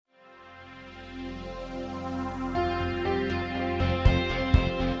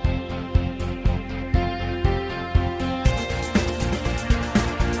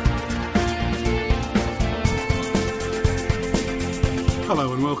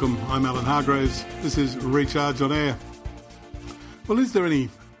Welcome, I'm Alan Hargraves. This is Recharge on Air. Well, is there any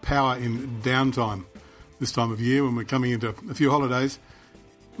power in downtime this time of year when we're coming into a few holidays?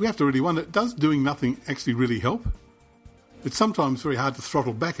 We have to really wonder, does doing nothing actually really help? It's sometimes very hard to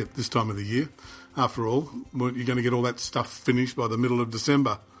throttle back at this time of the year. After all, weren't you going to get all that stuff finished by the middle of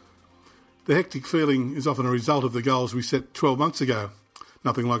December? The hectic feeling is often a result of the goals we set 12 months ago.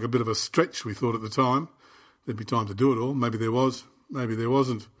 Nothing like a bit of a stretch, we thought at the time. There'd be time to do it all. Maybe there was, maybe there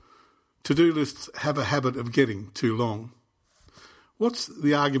wasn't. To-do lists have a habit of getting too long. What's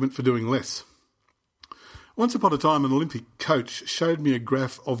the argument for doing less? Once upon a time, an Olympic coach showed me a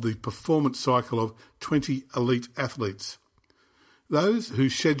graph of the performance cycle of 20 elite athletes. Those who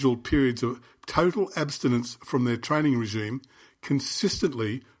scheduled periods of total abstinence from their training regime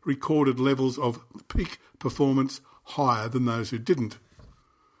consistently recorded levels of peak performance higher than those who didn't.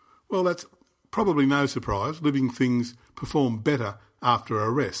 Well, that's probably no surprise. Living things perform better after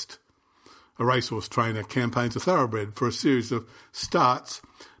a rest. A racehorse trainer campaigns a thoroughbred for a series of starts,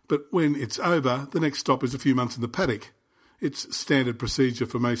 but when it's over, the next stop is a few months in the paddock. It's standard procedure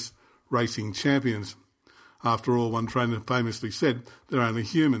for most racing champions. After all, one trainer famously said, they're only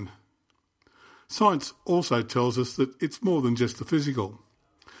human. Science also tells us that it's more than just the physical.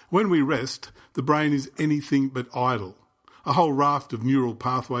 When we rest, the brain is anything but idle. A whole raft of neural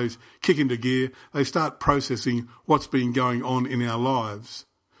pathways kick into gear. They start processing what's been going on in our lives.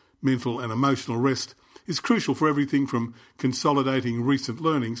 Mental and emotional rest is crucial for everything from consolidating recent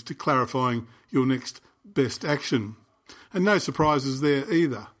learnings to clarifying your next best action. And no surprises there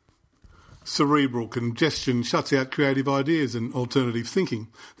either. Cerebral congestion shuts out creative ideas and alternative thinking.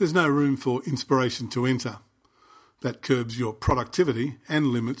 There's no room for inspiration to enter. That curbs your productivity and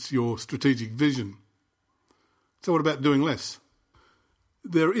limits your strategic vision. So what about doing less?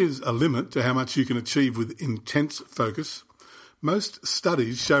 There is a limit to how much you can achieve with intense focus. Most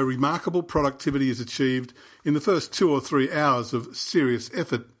studies show remarkable productivity is achieved in the first 2 or 3 hours of serious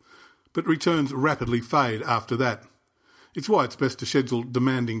effort, but returns rapidly fade after that. It's why it's best to schedule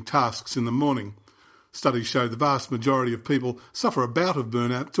demanding tasks in the morning. Studies show the vast majority of people suffer a bout of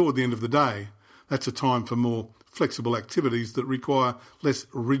burnout toward the end of the day. That's a time for more flexible activities that require less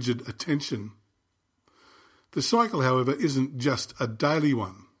rigid attention. The cycle, however, isn't just a daily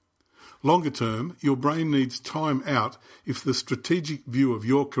one. Longer term, your brain needs time out if the strategic view of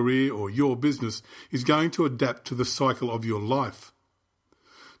your career or your business is going to adapt to the cycle of your life.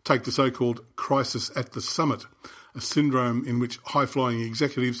 Take the so-called crisis at the summit, a syndrome in which high-flying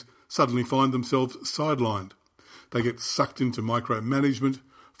executives suddenly find themselves sidelined. They get sucked into micromanagement,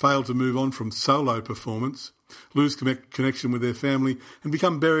 fail to move on from solo performance, lose connection with their family, and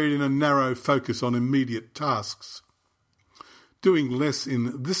become buried in a narrow focus on immediate tasks. Doing less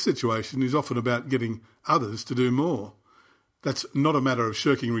in this situation is often about getting others to do more. That's not a matter of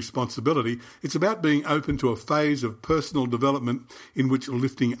shirking responsibility. It's about being open to a phase of personal development in which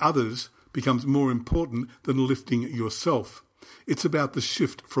lifting others becomes more important than lifting yourself. It's about the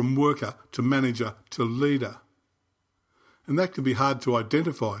shift from worker to manager to leader. And that can be hard to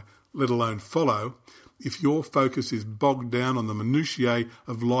identify, let alone follow, if your focus is bogged down on the minutiae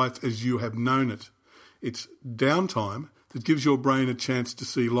of life as you have known it. It's downtime that gives your brain a chance to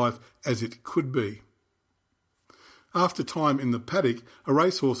see life as it could be. After time in the paddock, a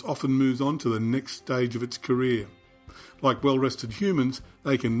racehorse often moves on to the next stage of its career. Like well-rested humans,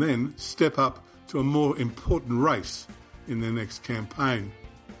 they can then step up to a more important race in their next campaign.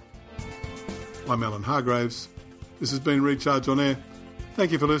 I'm Alan Hargraves. This has been Recharge on Air.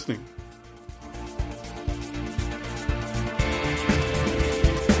 Thank you for listening.